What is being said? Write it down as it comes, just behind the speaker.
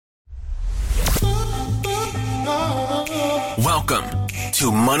Welcome to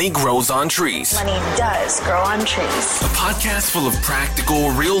Money Grows on Trees. Money does grow on trees. A podcast full of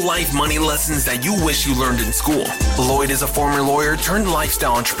practical, real-life money lessons that you wish you learned in school. Lloyd is a former lawyer turned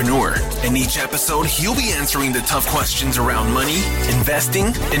lifestyle entrepreneur. In each episode, he'll be answering the tough questions around money, investing,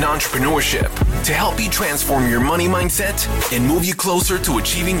 and entrepreneurship to help you transform your money mindset and move you closer to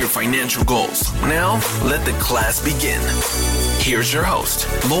achieving your financial goals. Now, let the class begin. Here's your host,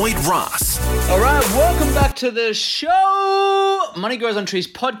 Lloyd Ross. All right, welcome back to the show, Money Grows on Trees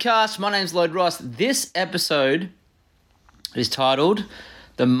podcast. My name's Lloyd Ross. This episode is titled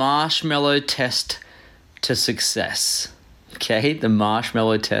The Marshmellow Test to Success. Okay, the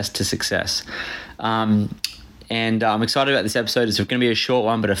Marshmellow Test to Success. And I'm excited about this episode. It's going to be a short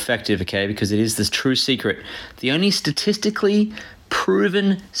one, but effective, okay, because it is this true secret. The only statistically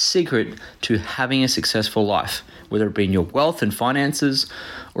proven secret to having a successful life, whether it be in your wealth and finances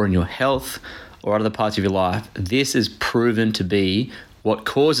or in your health or other parts of your life. This is proven to be what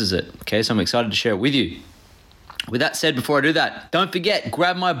causes it. Okay, so I'm excited to share it with you. With that said, before I do that, don't forget,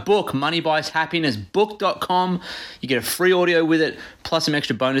 grab my book, moneybuyshappinessbook.com. You get a free audio with it, plus some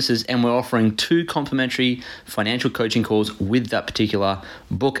extra bonuses, and we're offering 2 complimentary financial coaching calls with that particular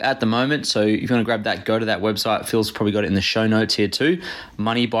book at the moment. So if you want to grab that, go to that website. Phil's probably got it in the show notes here too,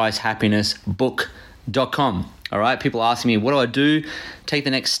 moneybuyshappinessbook.com. All right, people asking me, what do I do? Take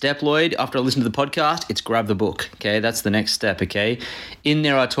the next step, Lloyd. After I listen to the podcast, it's grab the book, okay? That's the next step, okay? In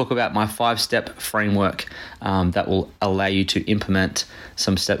there, I talk about my 5-step framework that will allow you to implement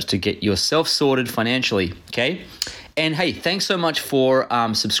some steps to get yourself sorted financially, okay? And hey, thanks so much for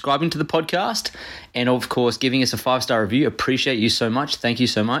subscribing to the podcast and, of course, giving us a 5-star review. Appreciate you so much. Thank you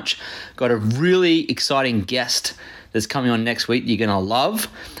so much. Got a really exciting guest that's coming on next week you're going to love.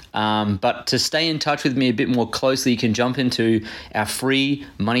 But to stay in touch with me a bit more closely, you can jump into our free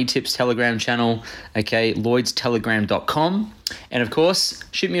Money Tips Telegram channel, okay, lloydstelegram.com. And of course,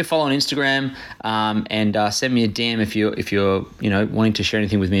 shoot me a follow on Instagram and send me a DM if you're wanting to share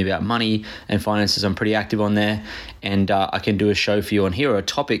anything with me about money and finances. I'm pretty active on there, and I can do a show for you on here or a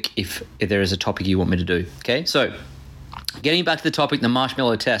topic if there is a topic you want me to do. Okay, so getting back to the topic, the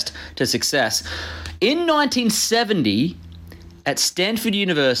Marshmellow Test to Success. In 1970, at Stanford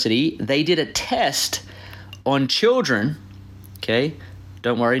University, they did a test on children. Okay,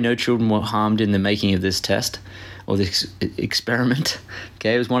 don't worry, no children were harmed in the making of this test or this experiment.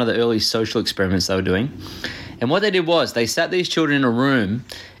 Okay, it was one of the early social experiments they were doing. And what they did was they sat these children in a room,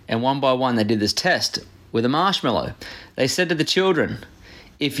 and one by one they did this test with a marshmallow. They said to the children,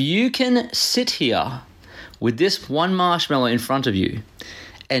 if you can sit here with this one marshmallow in front of you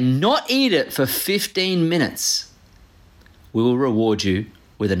and not eat it for 15 minutes, we will reward you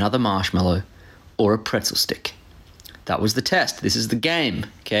with another marshmallow or a pretzel stick. That was the test. This is the game,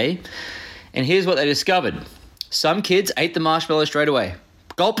 okay? And here's what they discovered. Some kids ate the marshmallow straight away.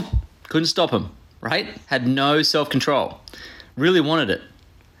 Gulp, couldn't stop them, right? Had no self-control, really wanted it.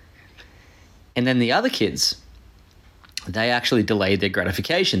 And then the other kids, they actually delayed their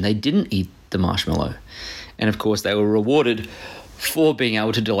gratification. They didn't eat the marshmallow. And of course, they were rewarded for being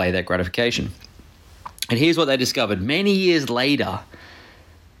able to delay that gratification. And here's what they discovered. Many years later,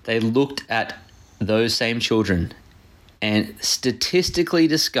 they looked at those same children and statistically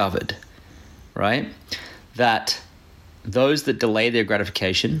discovered, right, that those that delayed their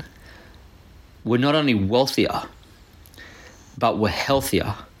gratification were not only wealthier, but were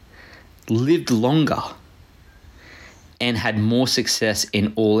healthier, lived longer, and had more success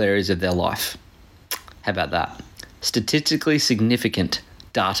in all areas of their life. How about that? Statistically significant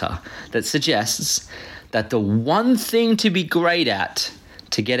data that suggests that the one thing to be great at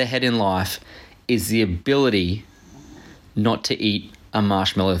to get ahead in life is the ability not to eat a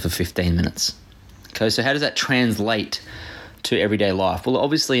marshmallow for 15 minutes. Okay, so how does that translate to everyday life? Well,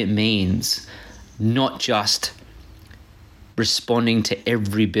 obviously it means not just responding to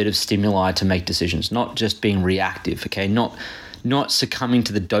every bit of stimuli to make decisions, not just being reactive, okay, not succumbing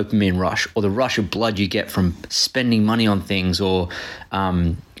to the dopamine rush or the rush of blood you get from spending money on things or,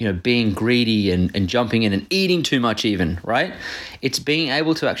 being greedy and jumping in and eating too much even, right? It's being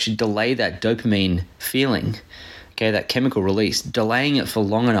able to actually delay that dopamine feeling, okay, that chemical release, delaying it for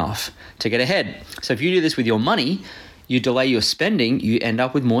long enough to get ahead. So if you do this with your money, you delay your spending, you end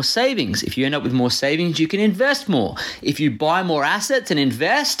up with more savings. If you end up with more savings, you can invest more. If you buy more assets and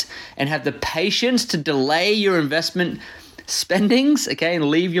invest and have the patience to delay your investment spendings, okay, and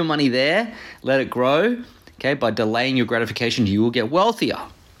leave your money there, let it grow, okay, by delaying your gratification, you will get wealthier.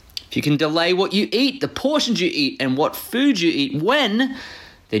 If you can delay what you eat, the portions you eat, and what foods you eat when,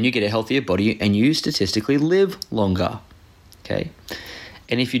 then you get a healthier body and you statistically live longer, okay?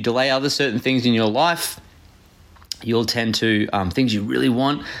 And if you delay other certain things in your life, you'll tend to, things you really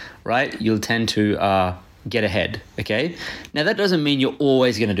want, right? You'll tend to get ahead, okay? Now, that doesn't mean you're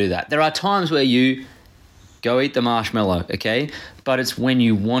always going to do that. There are times where you go eat the marshmallow, okay? But it's when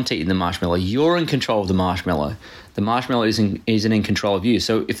you want to eat the marshmallow. You're in control of the marshmallow. The marshmallow isn't in control of you.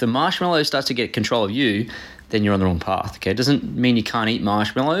 So if the marshmallow starts to get control of you, then you're on the wrong path, okay? It doesn't mean you can't eat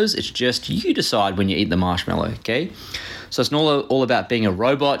marshmallows. It's just you decide when you eat the marshmallow, okay? So it's not all about being a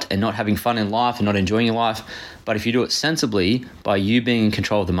robot and not having fun in life and not enjoying your life. But if you do it sensibly, by you being in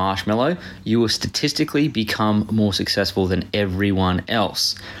control of the marshmallow, you will statistically become more successful than everyone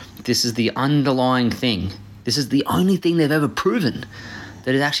else. This is the underlying thing. This is the only thing they've ever proven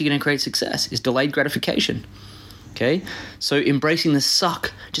that is actually going to create success, is delayed gratification. Okay? So embracing the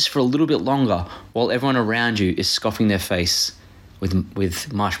suck just for a little bit longer while everyone around you is scoffing their face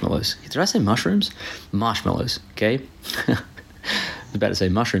with marshmallows. Did I say mushrooms? Marshmallows, okay? I was about to say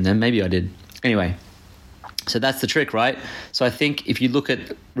mushroom then. Maybe I did. Anyway, so that's the trick, right? So I think if you look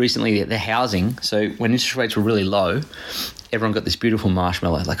at recently the housing, so when interest rates were really low, everyone got this beautiful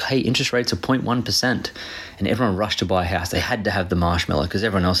marshmallow. Like, hey, interest rates are 0.1%. And everyone rushed to buy a house. They had to have the marshmallow because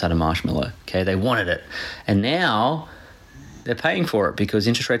everyone else had a marshmallow, okay? They wanted it. And now they're paying for it because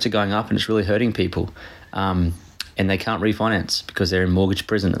interest rates are going up and it's really hurting people. And they can't refinance because they're in mortgage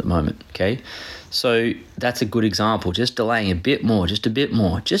prison at the moment, okay? So that's a good example, just delaying a bit more, just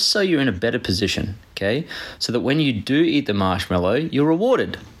so you're in a better position, okay? So that when you do eat the marshmallow, you're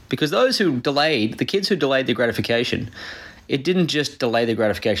rewarded. Because the kids who delayed their gratification, it didn't just delay their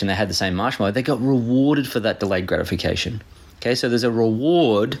gratification, they had the same marshmallow, they got rewarded for that delayed gratification, okay? So there's a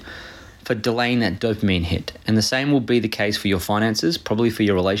reward for delaying that dopamine hit. And the same will be the case for your finances, probably for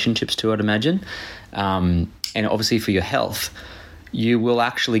your relationships too, I'd imagine. And obviously for your health, you will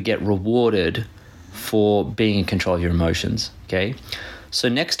actually get rewarded for being in control of your emotions, okay? So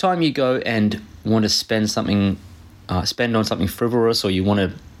next time you go and want to spend on something frivolous, or you want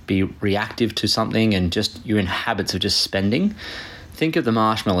to be reactive to something and just you're in habits of just spending, think of the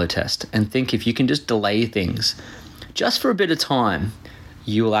marshmallow test and think if you can just delay things just for a bit of time,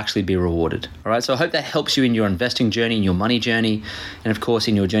 you will actually be rewarded. All right, so I hope that helps you in your investing journey, in your money journey, and of course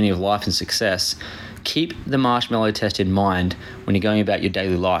in your journey of life and success. Keep the marshmallow test in mind when you're going about your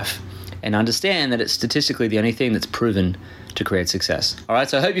daily life and understand that it's statistically the only thing that's proven to create success. All right,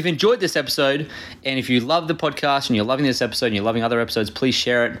 so I hope you've enjoyed this episode. And if you love the podcast and you're loving this episode and you're loving other episodes, please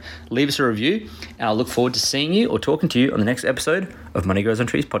share it, leave us a review, and I'll look forward to seeing you or talking to you on the next episode of Money Grows on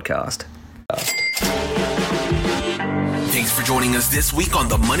Trees podcast. Thanks for joining us this week on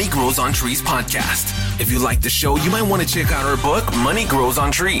the Money Grows on Trees podcast. If you like the show, you might want to check out our book, Money Grows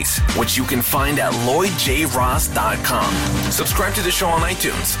on Trees, which you can find at LloydJRoss.com. Subscribe to the show on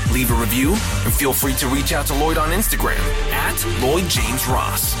iTunes, leave a review, and feel free to reach out to Lloyd on Instagram at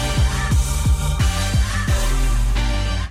LloydJamesRoss.